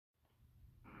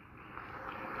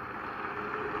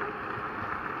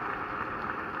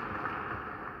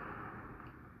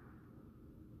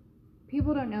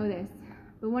People don't know this,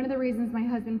 but one of the reasons my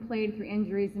husband played through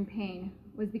injuries and pain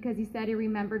was because he said he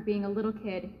remembered being a little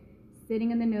kid,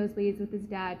 sitting in the nosebleeds with his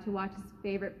dad to watch his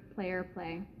favorite player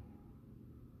play.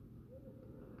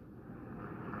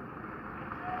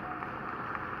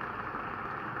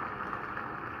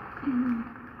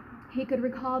 He could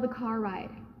recall the car ride,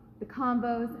 the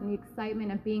combos, and the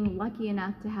excitement of being lucky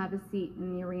enough to have a seat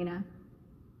in the arena.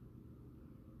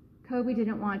 Kobe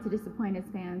didn't want to disappoint his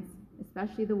fans,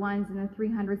 especially the ones in the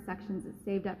 300 sections that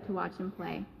saved up to watch him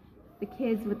play, the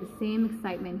kids with the same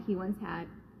excitement he once had.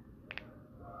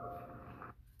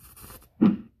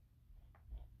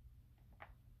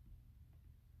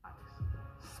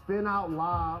 Spin out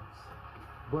lobs,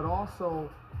 but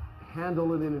also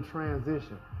handle it in a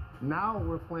transition. Now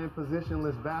we're playing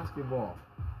positionless basketball.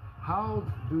 How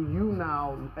do you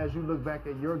now, as you look back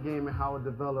at your game and how it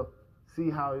developed, see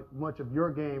how much of your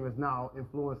game is now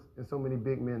influenced in so many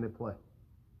big men that play?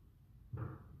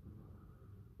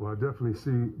 Well, I definitely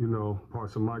see,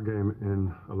 parts of my game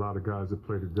in a lot of guys that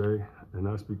play today, and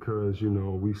that's because,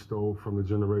 we stole from the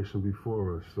generation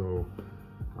before us. So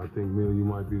I think me and you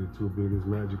might be the two biggest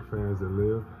Magic fans that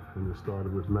live, and it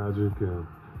started with Magic and,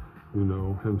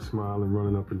 him smiling,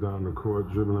 running up and down the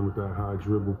court, dribbling with that high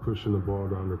dribble, pushing the ball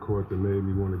down the court that made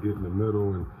me want to get in the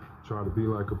middle and try to be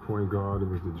like a point guard. It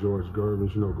was the George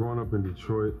Gervins, growing up in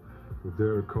Detroit with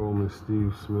Derek Coleman,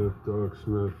 Steve Smith, Doug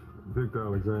Smith, Victor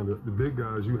Alexander. The big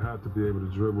guys, you had to be able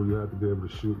to dribble, you had to be able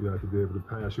to shoot, you had to be able to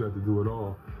pass, you had to do it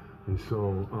all. And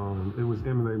so it was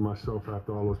emulating myself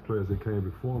after all those players that came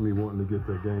before me, wanting to get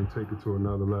their game, take it to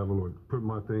another level, or put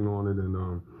my thing on it.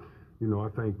 And, I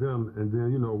thank them. And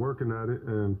then, working at it,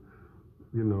 and,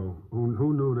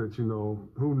 who knew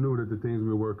that the things we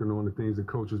were working on, the things that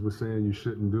coaches were saying you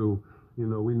shouldn't do,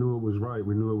 we knew it was right.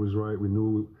 We knew it was right. We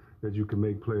knew that you can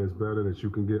make players better, that you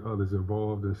can get others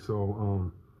involved. And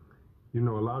so, a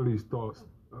lot of these thoughts,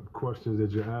 questions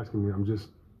that you're asking me, I'm just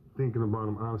thinking about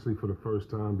them honestly for the first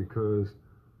time, because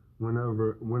when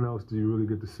else do you really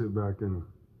get to sit back and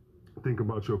think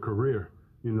about your career,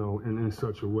 and in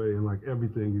such a way, and like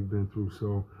everything you've been through.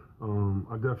 So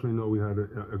I definitely know we had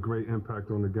a great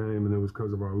impact on the game, and it was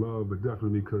because of our love, but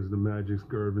definitely because of the Magics,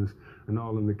 Gervins, and all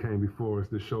of them that came before us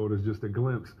that showed us just a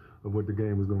glimpse of what the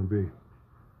game was going to be.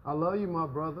 I love you, my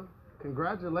brother.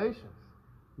 Congratulations.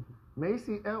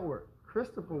 Macy Edward,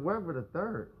 Christopher Webber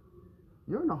III.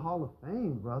 You're in the Hall of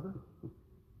Fame, brother.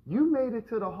 You made it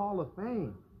to the Hall of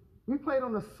Fame. We played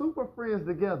on the Super Friends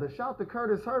together. Shout to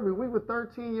Curtis Hervey. We were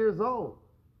 13 years old.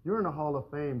 You're in the Hall of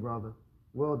Fame, brother.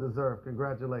 Well deserved.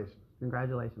 Congratulations.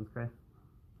 Congratulations, Chris.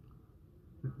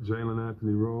 Jalen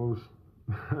Anthony Rose.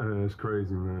 That's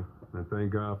crazy, man. And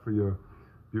thank God for your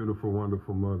beautiful,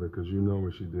 wonderful mother, because you know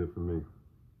what she did for me.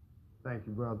 Thank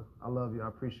you, brother. I love you. I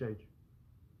appreciate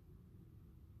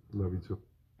you. Love you too.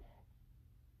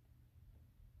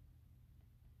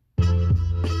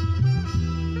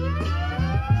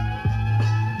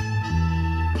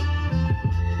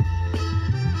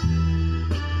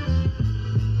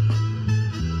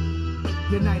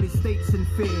 United States in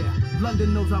fear.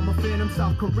 London knows I'm a phantom,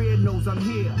 South Korea knows I'm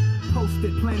here.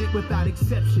 Posted planet without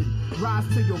exception. Rise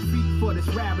to your feet for this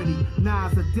rarity.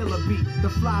 Nas a Dilla beat, the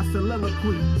fly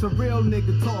soliloquy. It's a real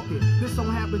nigga talking. This don't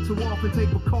happen too often, take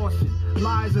precaution.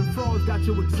 Lies and frauds got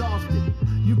you exhausted.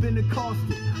 You've been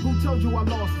accosted. Who told you I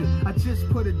lost it? I just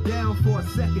put it down for a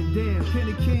second. Damn,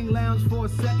 Kenny King lounge for a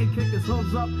second. Kick his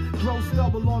hooves up. Grow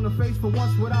stubble on the face for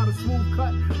once without a smooth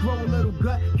cut. Grow a little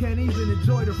gut. Can't even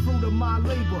enjoy the fruit of my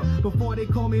labor before they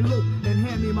call me Luke and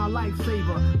hand me my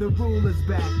lifesaver. The rule is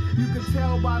back. You can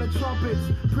tell by the trumpets.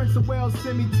 Prince of Wales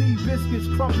send me tea, biscuits,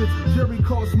 crumpets. Jury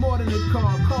costs more than a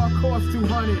car. Car costs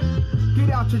 200. Get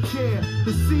out your chair.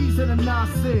 The season of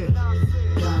Nasir.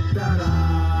 Da, da,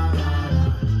 da.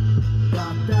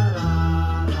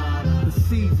 The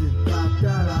season.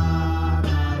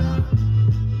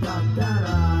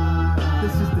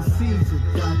 This is the season.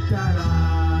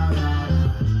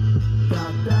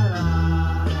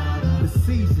 The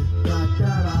season.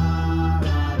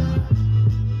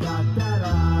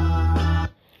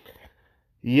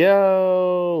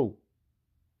 Yo.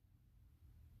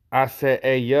 I said,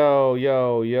 hey, yo,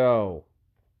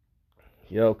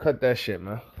 cut that shit,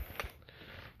 man.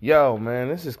 Yo, man,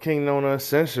 this is Kingknown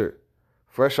Uncensored.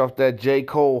 Fresh off that J.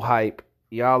 Cole hype.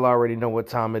 Y'all already know what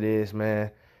time it is,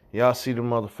 man. Y'all see the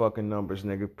motherfucking numbers,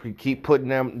 nigga. Keep putting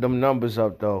them numbers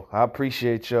up, though. I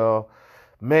appreciate y'all.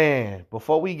 Man,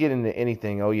 before we get into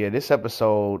anything, oh, yeah, this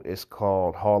episode is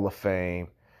called Hall of Fame.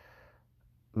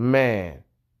 Man,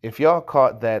 if y'all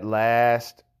caught that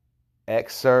last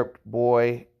excerpt,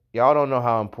 boy, y'all don't know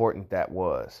how important that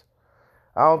was.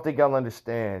 I don't think y'all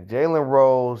understand. Jalen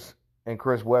Rose and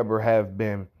Chris Webber have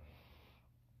been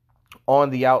on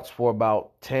the outs for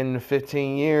about 10 to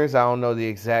 15 years. I don't know the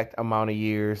exact amount of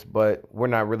years, but we're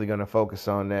not really going to focus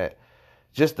on that.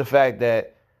 Just the fact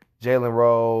that Jalen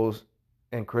Rose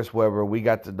and Chris Webber,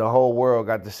 the whole world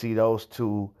got to see those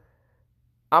two.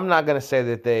 I'm not going to say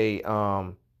that they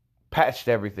patched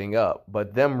everything up,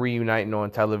 but them reuniting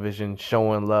on television,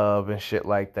 showing love and shit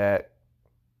like that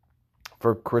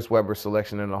for Chris Webber's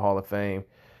selection in the Hall of Fame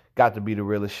got to be the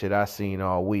realest shit I seen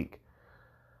all week.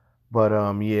 But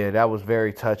yeah, that was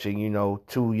very touching. You know,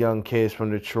 two young kids from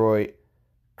Detroit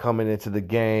coming into the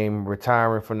game,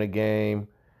 retiring from the game.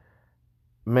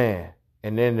 Man,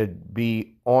 and then to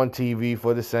be on TV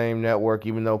for the same network,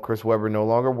 even though Chris Webber no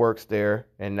longer works there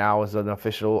and now is an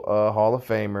official Hall of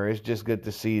Famer. It's just good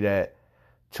to see that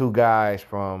two guys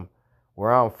from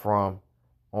where I'm from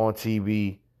on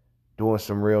TV doing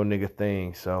some real nigga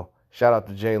things. So shout out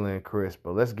to Jalen and Chris.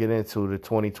 But let's get into the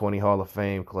 2020 Hall of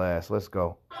Fame class. Let's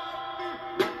go.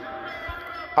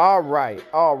 All right.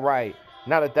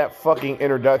 Now that fucking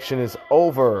introduction is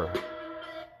over.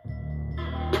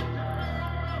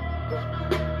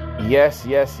 Yes,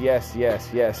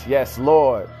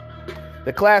 Lord.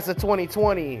 The class of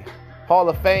 2020 Hall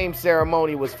of Fame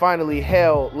ceremony was finally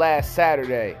held last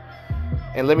Saturday.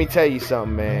 And let me tell you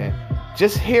something, man.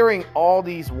 Just hearing all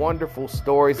these wonderful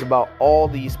stories about all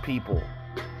these people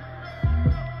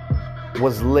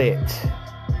was lit.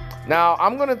 Now,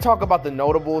 I'm going to talk about the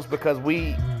notables because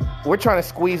we're trying to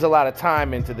squeeze a lot of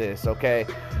time into this, okay?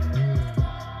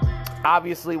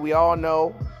 Obviously, we all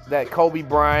know that Kobe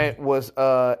Bryant was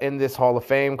in this Hall of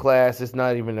Fame class. It's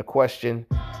not even a question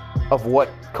of what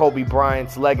Kobe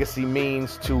Bryant's legacy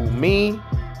means to me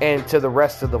and to the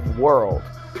rest of the world.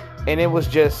 And it was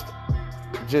just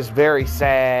very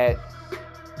sad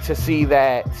to see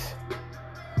that,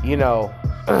 you know,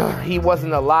 he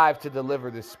wasn't alive to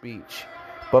deliver this speech.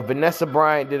 But Vanessa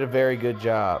Bryant did a very good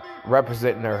job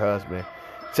representing her husband.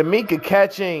 Tamika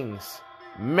Catchings,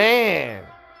 man,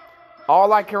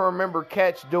 all I can remember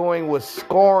Catch doing was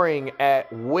scoring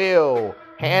at will,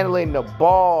 handling the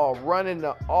ball, running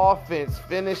the offense,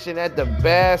 finishing at the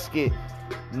basket.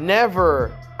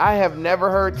 I have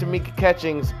never heard Tamika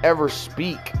Catchings ever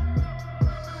speak.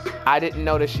 I didn't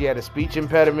know that she had a speech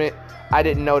impediment. I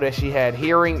didn't know that she had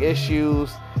hearing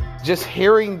issues. Just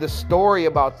hearing the story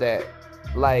about that.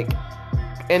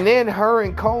 And then her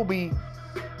and Kobe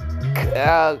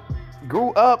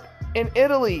grew up in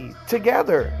Italy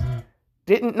together.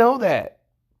 Didn't know that.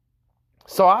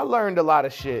 So I learned a lot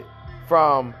of shit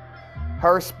from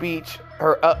her speech,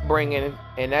 her upbringing,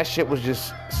 and that shit was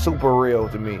just super real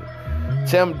to me.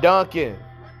 Tim Duncan.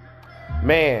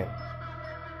 Man,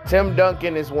 Tim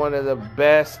Duncan is one of the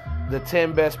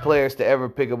 10 best players to ever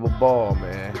pick up a ball,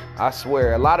 man. I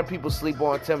swear. A lot of people sleep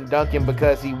on Tim Duncan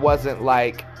because he wasn't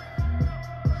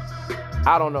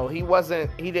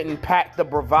he didn't pack the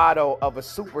bravado of a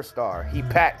superstar. He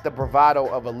packed the bravado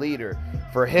of a leader.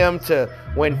 For him to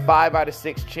win 5 out of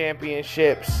 6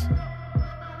 championships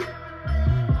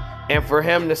and for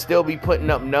him to still be putting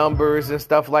up numbers and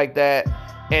stuff like that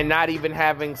and not even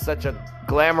having such a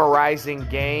glamorizing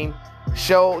game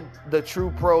showed the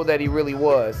true pro that he really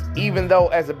was. Even though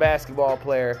as a basketball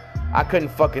player, I couldn't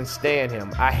fucking stand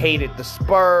him. I hated the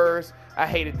Spurs. I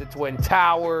hated the Twin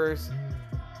Towers.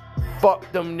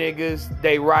 Fuck them niggas.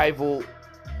 They rivaled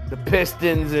the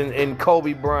Pistons and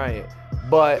Kobe Bryant.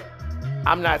 But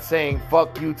I'm not saying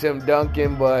fuck you, Tim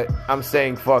Duncan, but I'm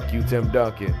saying fuck you, Tim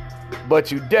Duncan.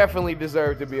 But you definitely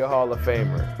deserve to be a Hall of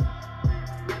Famer.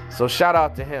 So shout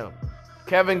out to him.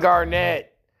 Kevin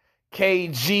Garnett,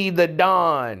 KG the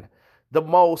Don, the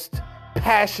most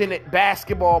passionate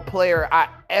basketball player I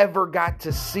ever got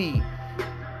to see.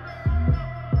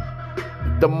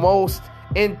 The most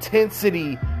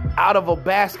intensity out of a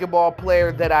basketball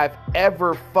player that I've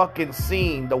ever fucking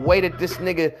seen. The way that this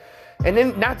nigga, and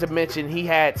then not to mention he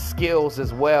had skills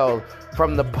as well,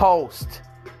 from the post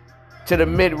to the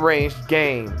mid-range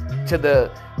game to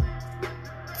the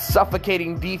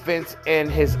suffocating defense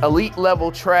and his elite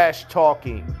level trash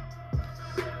talking.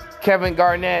 Kevin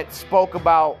Garnett spoke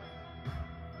about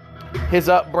his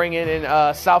upbringing in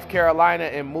South Carolina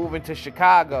and moving to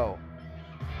Chicago.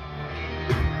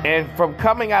 And from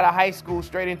coming out of high school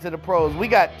straight into the pros, we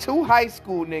got 2 high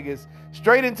school niggas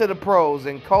straight into the pros,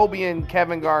 and Kobe and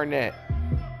Kevin Garnett.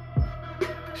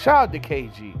 Shout out to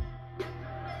KG.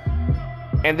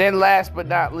 And then last but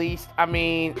not least, I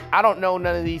mean, I don't know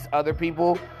none of these other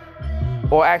people.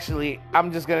 Or actually,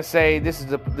 I'm just gonna say this is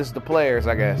the players,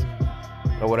 I guess,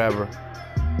 or whatever.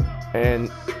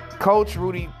 And Coach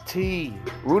Rudy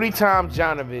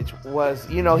Tomjanovich was,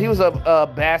 he was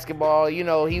a basketball, he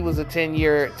was a 10,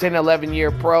 11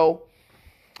 year pro.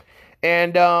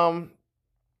 And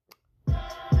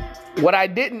what I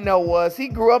didn't know was he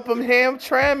grew up in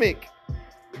Hamtramck,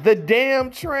 the damn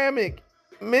Trammick,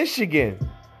 Michigan.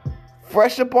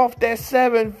 Fresh up off that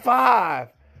 7-5.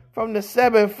 From the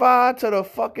 7-5 to the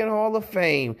fucking Hall of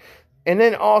Fame. And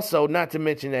then also, not to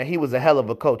mention that he was a hell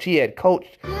of a coach. He had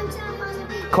coached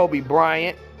Kobe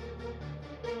Bryant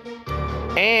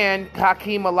and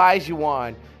Hakeem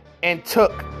Olajuwon and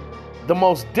took the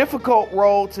most difficult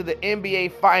road to the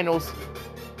NBA Finals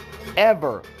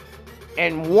ever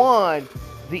and won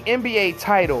the NBA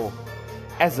title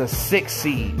as a 6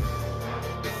 seed.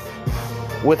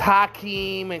 With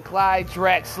Hakeem and Clyde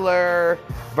Drexler,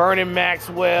 Vernon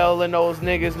Maxwell and those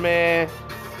niggas, man.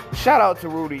 Shout out to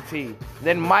Rudy T.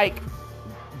 Then Mike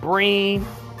Breen,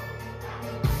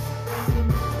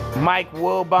 Mike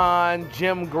Wilbon,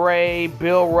 Jim Gray,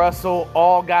 Bill Russell,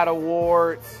 all got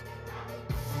awards.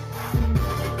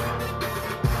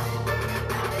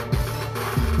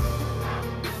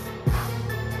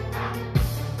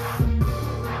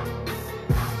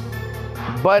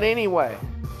 But anyway,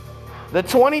 the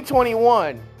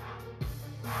 2021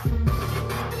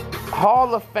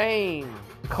 Hall of Fame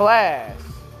class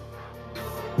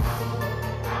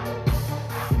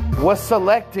was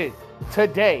selected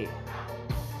today.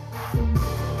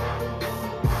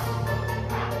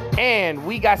 And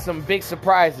we got some big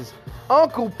surprises.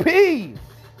 Uncle P,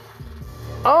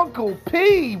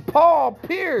 Paul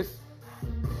Pierce,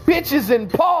 bitches and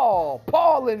Paul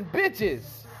and bitches.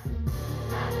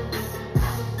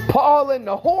 Paul and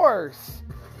the horse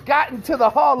got into the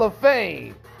Hall of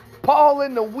Fame. Paul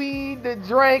and the weed, the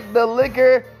drink, the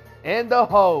liquor, and the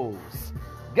hoes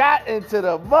got into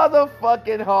the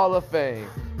motherfucking Hall of Fame.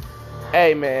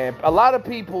 Hey, man, a lot of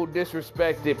people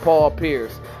disrespected Paul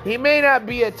Pierce. He may not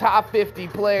be a top 50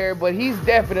 player, but he's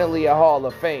definitely a Hall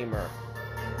of Famer.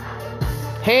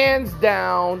 Hands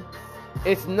down,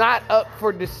 it's not up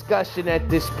for discussion at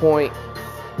this point.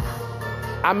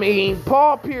 I mean,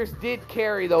 Paul Pierce did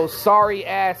carry those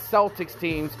sorry-ass Celtics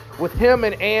teams with him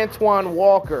and Antoine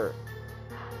Walker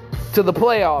to the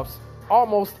playoffs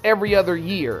almost every other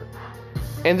year.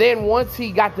 And then once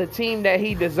he got the team that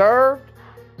he deserved,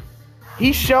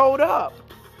 he showed up.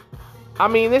 I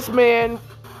mean, this man,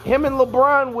 him and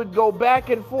LeBron would go back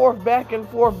and forth.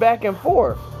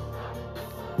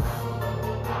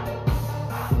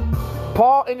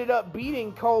 Paul ended up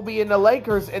beating Kobe and the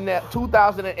Lakers in that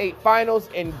 2008 finals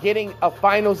and getting a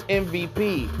finals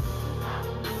MVP.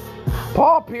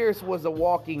 Paul Pierce was a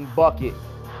walking bucket.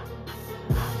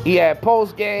 He had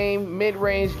post game,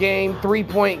 mid-range game,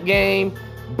 three-point game,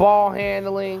 ball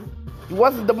handling. He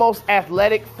wasn't the most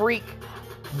athletic freak,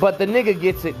 but the nigga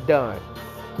gets it done.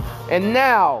 And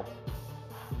now,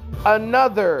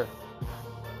 another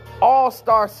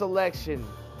all-star selection,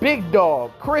 big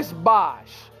dog, Chris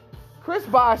Bosh. Chris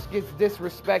Bosh gets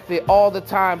disrespected all the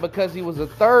time because he was a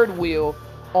third wheel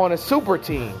on a super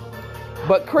team.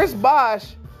 But Chris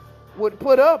Bosh would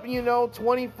put up,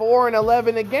 24 and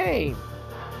 11 a game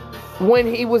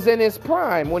when he was in his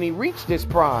prime, when he reached his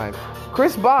prime.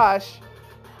 Chris Bosh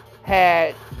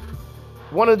had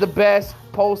one of the best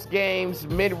post games,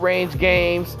 mid-range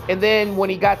games, and then when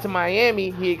he got to Miami,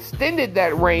 he extended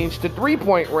that range to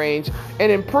three-point range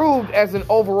and improved as an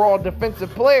overall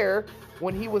defensive player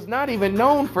when he was not even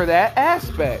known for that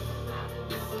aspect.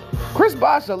 Chris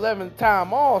Bosh,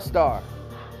 11th-time All-Star.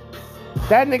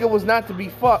 That nigga was not to be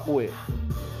fucked with.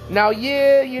 Now,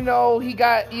 yeah, he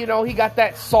got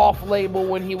that soft label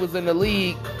when he was in the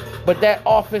league, but that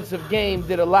offensive game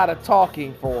did a lot of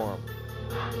talking for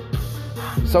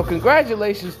him. So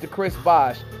congratulations to Chris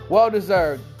Bosh. Well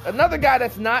deserved. Another guy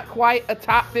that's not quite a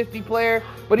top 50 player,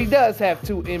 but he does have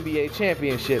 2 NBA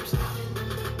championships.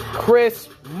 Chris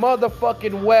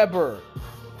motherfucking Webber.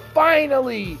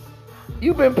 Finally,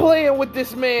 you've been playing with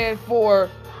this man for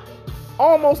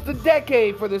almost a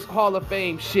decade for this Hall of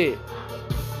Fame shit.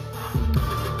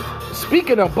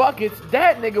 Speaking of buckets,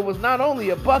 that nigga was not only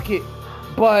a bucket,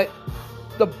 but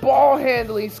the ball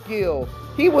handling skill.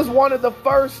 He was one of the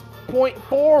first point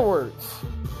forwards.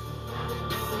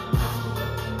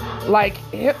 Like,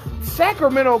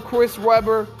 Sacramento Chris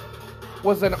Webber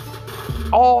was an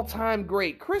all-time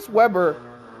great. Chris Webber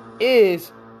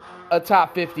is a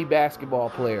top 50 basketball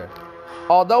player.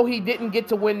 Although he didn't get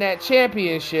to win that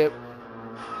championship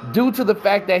due to the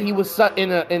fact that he was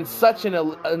in such an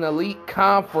elite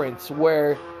conference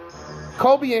where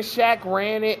Kobe and Shaq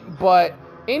ran it, but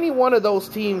any one of those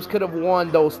teams could have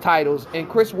won those titles, and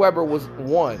Chris Webber was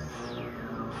one.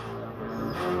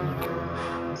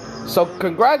 So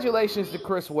congratulations to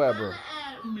Chris Webber.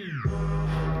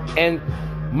 And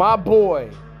my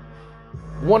boy,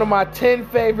 one of my 10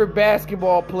 favorite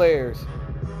basketball players,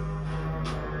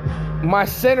 my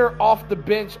center off the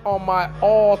bench on my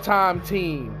all-time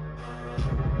team.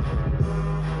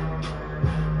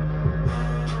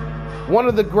 One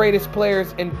of the greatest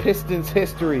players in Pistons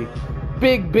history,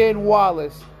 Big Ben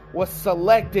Wallace, was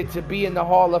selected to be in the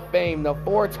Hall of Fame, the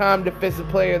 4-time Defensive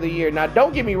Player of the Year. Now,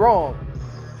 don't get me wrong.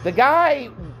 The guy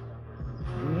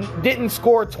didn't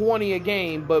score 20 a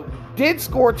game, but did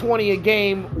score 20 a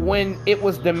game when it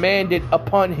was demanded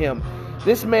upon him.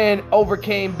 This man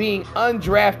overcame being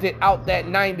undrafted out that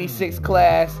 96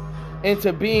 class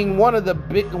into being one of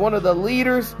the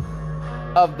leaders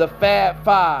of the Fab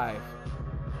Five,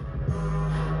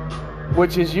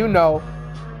 which is,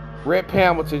 Rip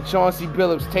Hamilton, Chauncey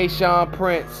Billups, Tayshaun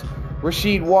Prince,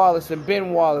 Rasheed Wallace, and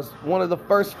Ben Wallace, one of the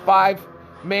first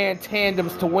 5-man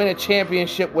tandems to win a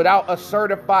championship without a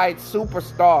certified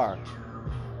superstar.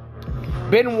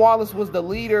 Ben Wallace was the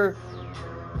leader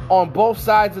on both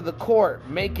sides of the court,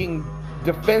 making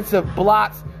defensive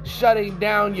blocks, shutting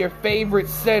down your favorite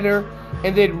center,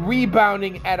 and then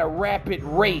rebounding at a rapid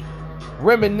rate,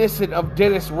 reminiscent of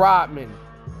Dennis Rodman,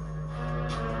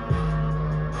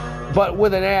 but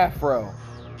with an afro.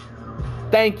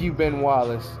 Thank you, Ben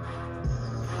Wallace.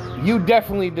 You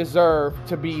definitely deserve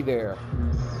to be there.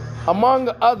 Among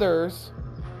others,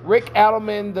 Rick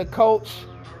Adelman, the coach,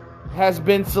 has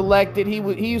been selected. He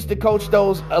used to coach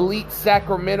those elite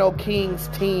Sacramento Kings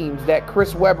teams that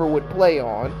Chris Webber would play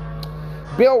on.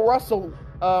 Bill Russell,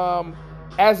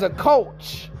 as a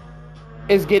coach,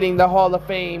 is getting the Hall of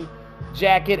Fame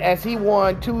jacket, as he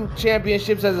won 2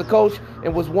 championships as a coach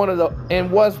and was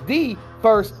the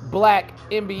first black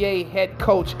NBA head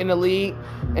coach in the league.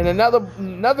 And another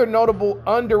notable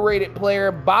underrated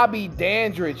player, Bobby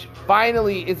Dandridge,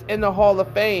 finally is in the Hall of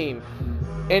Fame.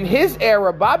 In his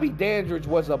era, Bobby Dandridge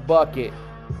was a bucket.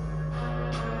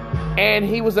 And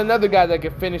he was another guy that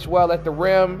could finish well at the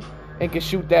rim and could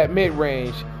shoot that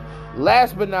mid-range.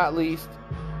 Last but not least,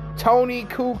 Tony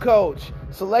Kukoc,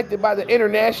 selected by the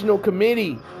International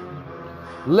Committee.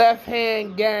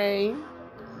 Left-hand game,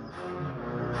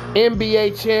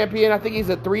 NBA champion. I think he's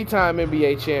a 3-time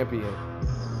NBA champion.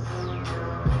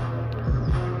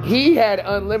 He had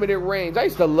unlimited range. I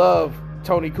used to love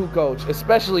Tony Kukoc,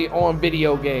 especially on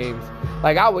video games.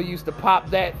 Like, I would used to pop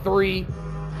that 3.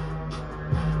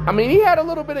 I mean, he had a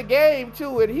little bit of game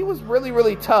too, and he was really,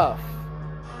 really tough.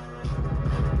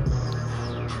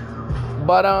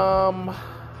 But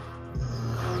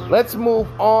let's move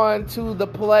on to the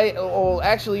play. Oh,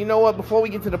 actually, you know what? Before we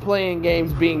get to the playing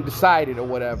games being decided or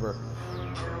whatever,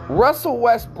 Russell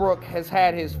Westbrook has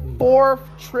had his 4th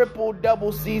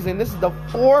triple-double season. This is the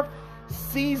 4th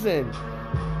season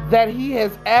that he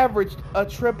has averaged a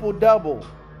triple-double.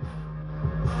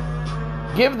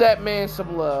 Give that man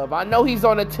some love. I know he's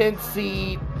on a 10th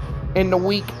seed in the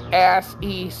weak-ass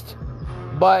East,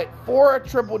 but 4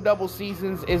 triple-double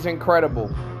seasons is incredible.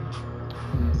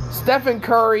 Stephen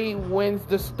Curry wins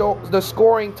the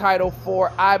scoring title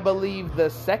for, I believe, the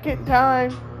 2nd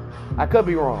time. I could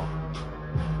be wrong.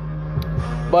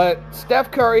 But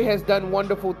Steph Curry has done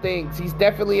wonderful things. He's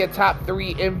definitely a top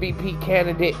 3 MVP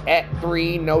candidate at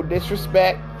 3. No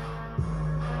disrespect.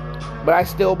 But I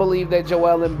still believe that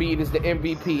Joel Embiid is the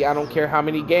MVP. I don't care how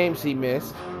many games he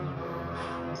missed.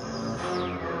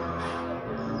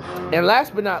 And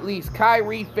last but not least,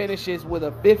 Kyrie finishes with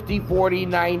a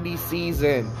 50-40-90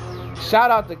 season. Shout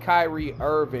out to Kyrie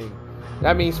Irving.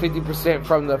 That means 50%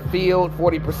 from the field,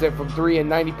 40% from 3,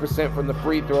 and 90% from the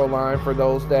free throw line for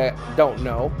those that don't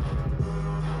know.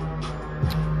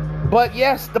 But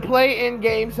yes, the play-in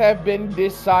games have been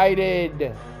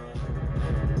decided.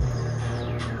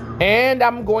 And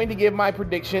I'm going to give my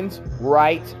predictions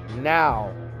right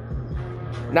now.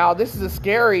 Now, this is a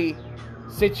scary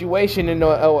situation in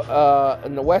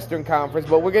the Western Conference,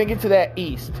 but we're going to get to that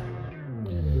East.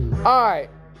 All right.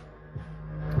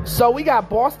 So we got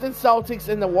Boston Celtics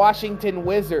and the Washington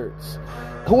Wizards.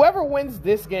 Whoever wins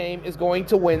this game is going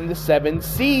to win the 7th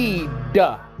seed.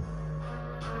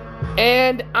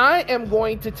 And I am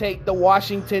going to take the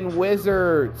Washington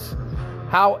Wizards.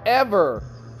 However,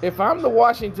 if I'm the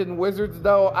Washington Wizards,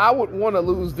 though, I would want to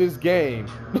lose this game.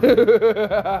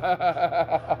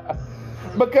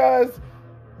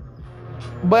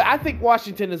 But I think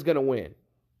Washington is going to win,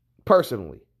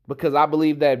 personally. Because I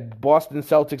believe that Boston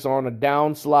Celtics are on a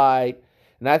downslide,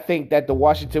 and I think that the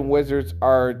Washington Wizards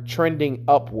are trending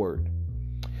upward.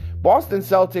 Boston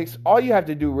Celtics, all you have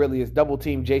to do really is double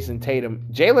team Jason Tatum.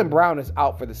 Jaylen Brown is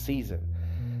out for the season.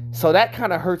 So that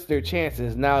kind of hurts their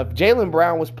chances. Now, if Jaylen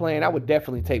Brown was playing, I would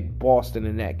definitely take Boston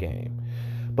in that game.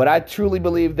 But I truly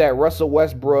believe that Russell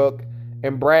Westbrook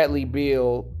and Bradley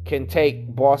Beal can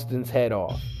take Boston's head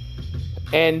off.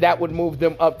 And that would move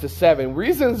them up to 7.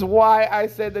 Reasons why I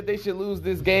said that they should lose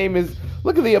this game is,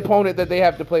 look at the opponent that they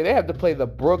have to play. They have to play the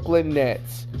Brooklyn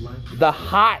Nets. The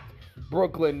hot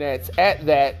Brooklyn Nets at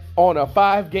that, on a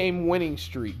 5-game winning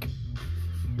streak.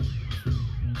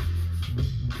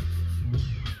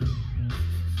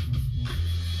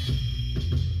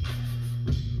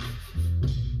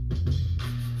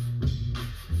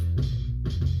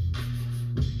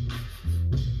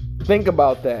 Think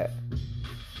about that.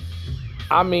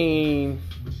 I mean,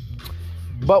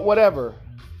 but whatever.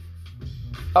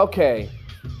 Okay,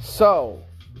 so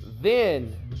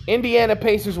then Indiana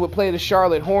Pacers would play the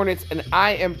Charlotte Hornets, and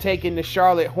I am taking the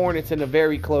Charlotte Hornets in a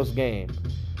very close game.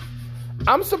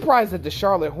 I'm surprised that the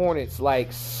Charlotte Hornets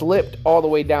slipped all the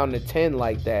way down to 10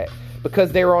 like that,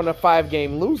 because they were on a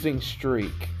 5-game losing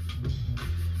streak.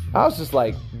 I was just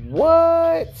like,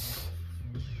 what?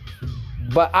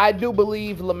 But I do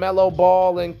believe LaMelo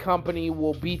Ball and company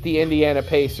will beat the Indiana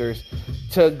Pacers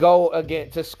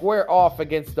to square off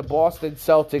against the Boston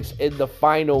Celtics in the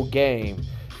final game,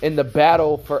 in the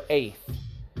battle for 8th.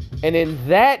 And in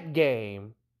that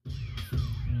game,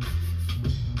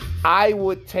 I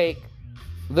would take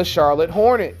the Charlotte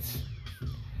Hornets.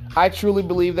 I truly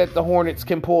believe that the Hornets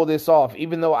can pull this off,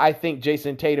 even though I think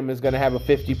Jason Tatum is going to have a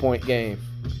 50-point game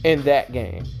in that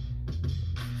game.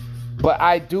 But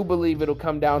I do believe it'll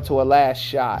come down to a last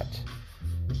shot.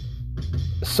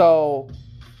 So,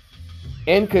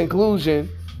 in conclusion,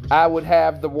 I would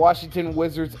have the Washington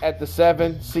Wizards at the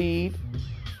 7 seed,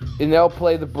 and they'll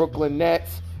play the Brooklyn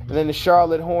Nets, and then the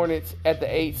Charlotte Hornets at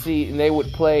the 8 seed, and they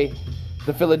would play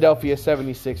the Philadelphia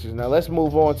 76ers. Now, let's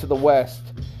move on to the West.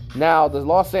 Now, the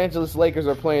Los Angeles Lakers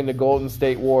are playing the Golden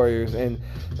State Warriors, and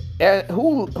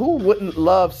who wouldn't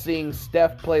love seeing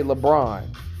Steph play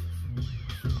LeBron?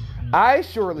 I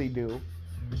surely do.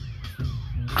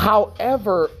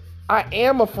 However, I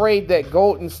am afraid that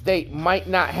Golden State might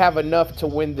not have enough to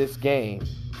win this game,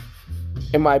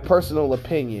 in my personal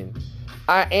opinion.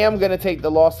 I am going to take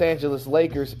the Los Angeles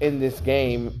Lakers in this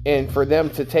game, and for them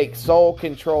to take sole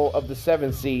control of the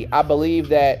 7th seed. I believe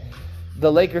that the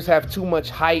Lakers have too much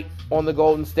hype on the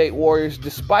Golden State Warriors,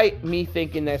 despite me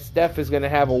thinking that Steph is going to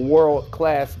have a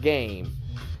world-class game.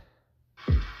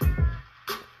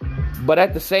 But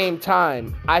at the same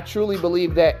time, I truly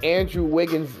believe that Andrew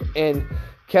Wiggins and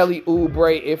Kelly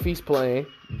Oubre, if he's playing,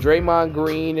 Draymond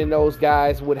Green and those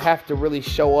guys would have to really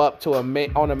show up to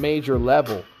on a major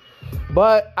level.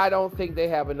 But I don't think they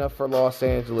have enough for Los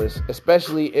Angeles,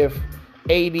 especially if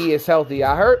AD is healthy.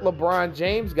 I heard LeBron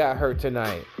James got hurt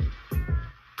tonight.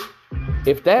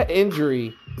 If that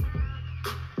injury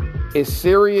is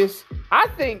serious, I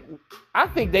think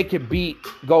they could beat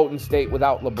Golden State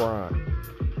without LeBron.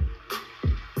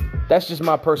 That's just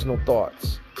my personal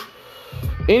thoughts.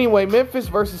 Anyway, Memphis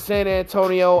versus San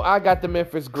Antonio. I got the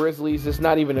Memphis Grizzlies. It's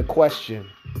not even a question.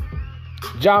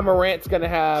 Ja Morant's going to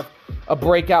have a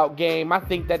breakout game. I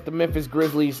think that the Memphis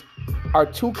Grizzlies are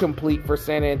too complete for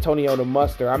San Antonio to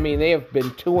muster. I mean, they have been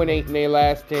 2-8 in their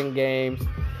last 10 games.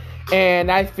 And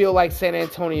I feel like San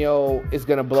Antonio is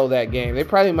going to blow that game. They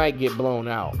probably might get blown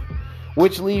out.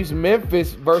 Which leaves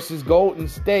Memphis versus Golden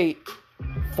State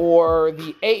for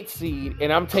the 8th seed,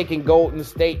 and I'm taking Golden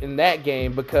State in that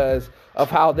game because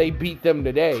of how they beat them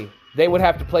today. They would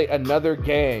have to play another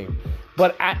game.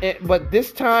 But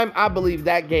this time, I believe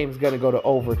that game's going to go to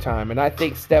overtime, and I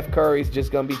think Steph Curry's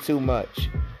just going to be too much.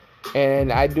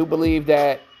 And I do believe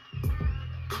that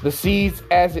the seeds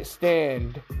as it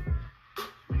stand,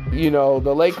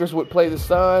 the Lakers would play the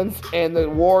Suns, and the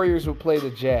Warriors would play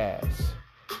the Jazz.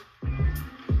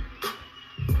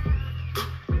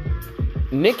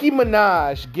 Nicki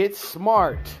Minaj gets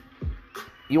smart.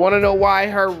 You want to know why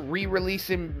her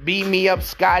re-releasing Beam Me Up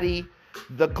Scotty,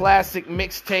 the classic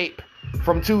mixtape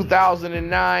from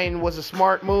 2009, was a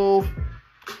smart move?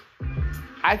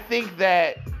 I think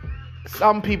that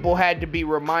some people had to be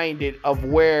reminded of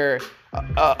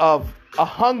of a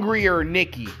hungrier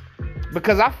Nicki.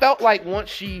 Because I felt like once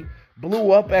she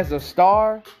blew up as a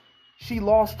star, she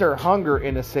lost her hunger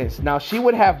in a sense. Now, she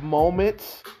would have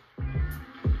moments.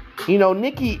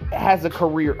 Nicki has a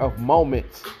career of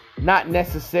moments, not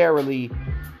necessarily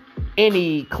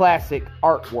any classic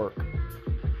artwork.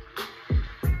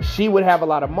 She would have a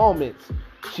lot of moments.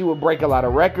 She would break a lot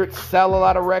of records, sell a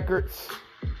lot of records,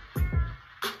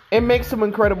 and make some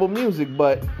incredible music,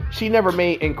 but she never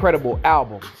made incredible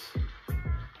albums.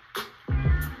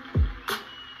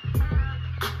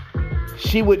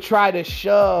 she would try to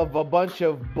shove a bunch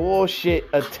of bullshit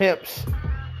attempts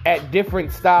at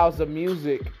different styles of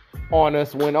music on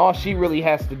us when all she really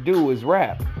has to do is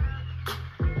rap.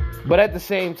 But at the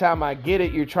same time, I get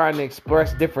it. You're trying to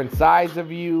express different sides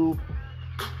of you.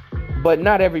 But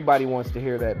not everybody wants to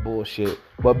hear that bullshit.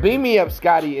 But Beam Me Up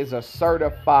Scotty is a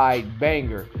certified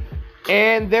banger.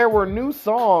 And there were new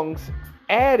songs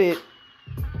added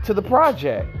to the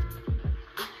project.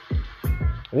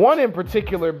 One in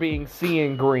particular being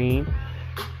Seeing Green.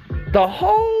 The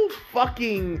whole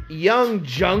fucking Young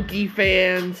Junkie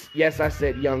fans, yes, I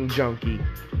said Young Junkie,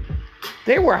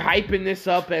 they were hyping this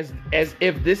up as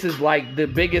if this is like the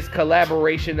biggest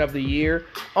collaboration of the year.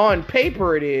 On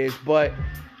paper it is, but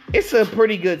it's a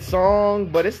pretty good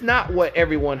song, but it's not what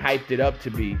everyone hyped it up to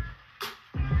be.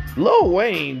 Lil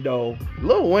Wayne, though.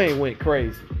 Lil Wayne went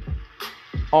crazy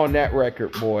on that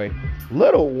record, boy.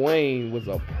 Lil Wayne was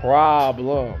a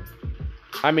problem.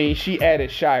 I mean, she added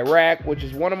Chirac, which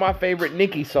is one of my favorite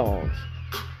Nicki songs.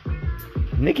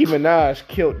 Nicki Minaj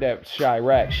killed that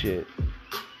Chirac shit.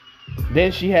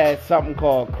 Then she had something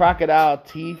called Crocodile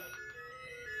Teeth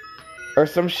or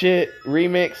some shit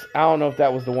remix. I don't know if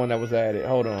that was the one that was added.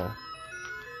 Hold on.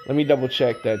 Let me double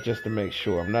check that just to make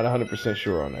sure. I'm not 100%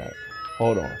 sure on that.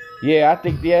 Hold on. Yeah, I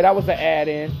think, that was an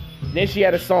add-in. Then she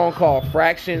had a song called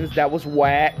Fractions that was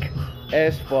whack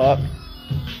as fuck.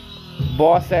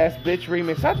 Boss Ass Bitch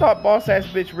Remix. I thought Boss Ass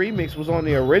Bitch Remix was on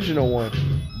the original one,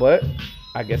 but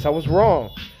I guess I was wrong.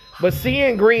 But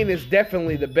Seeing Green is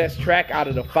definitely the best track out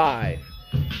of the 5.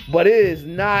 But it is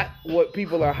not what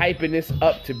people are hyping this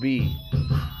up to be.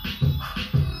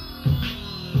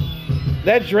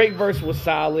 That Drake verse was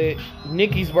solid.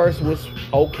 Nicki's verse was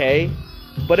okay.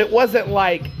 But it wasn't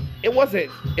like, it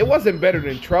wasn't better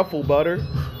than Truffle Butter.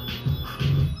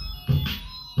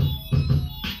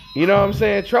 You know what I'm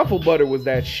saying? Truffle Butter was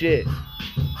that shit.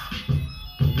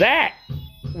 That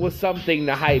was something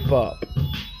to hype up.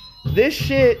 This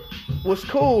shit was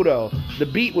cool though. The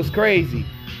beat was crazy.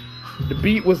 The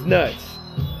beat was nuts.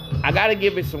 I gotta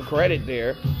give it some credit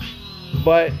there.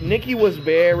 But Nicki was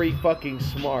very fucking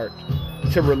smart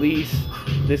to release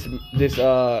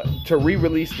to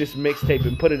re-release this mixtape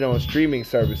and put it on streaming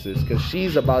services, because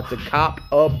she's about to cop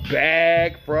a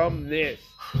bag from this.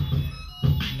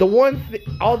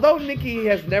 Although Nicki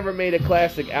has never made a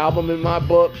classic album in my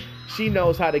book, she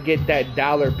knows how to get that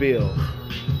dollar bill.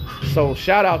 So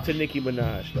shout out to Nicki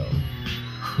Minaj though.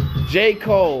 J.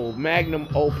 Cole, Magnum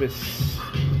Opus.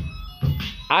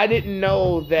 I didn't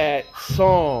know that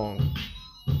song.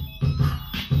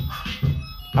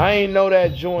 I ain't know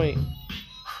that joint.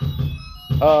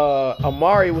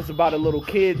 Amari was about a little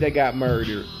kid that got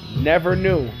murdered. Never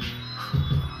knew.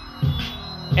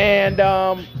 And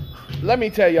let me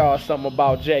tell y'all something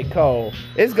about J. Cole.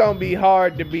 It's gonna be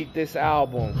hard to beat this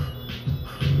album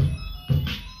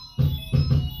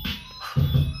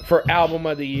for album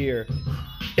of the year.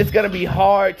 It's gonna be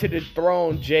hard to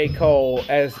dethrone J. Cole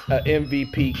as an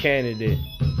MVP candidate.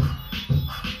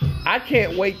 I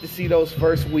can't wait to see those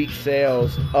first week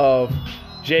sales of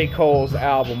J. Cole's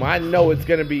album. I know it's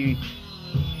gonna be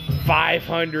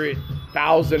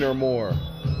 500,000 or more.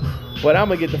 But I'm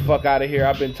gonna get the fuck out of here.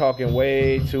 I've been talking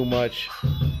way too much.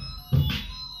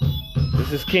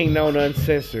 This is Kingknown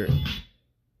Uncensored,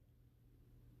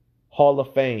 Hall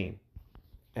of Fame,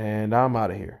 and I'm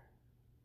out of here.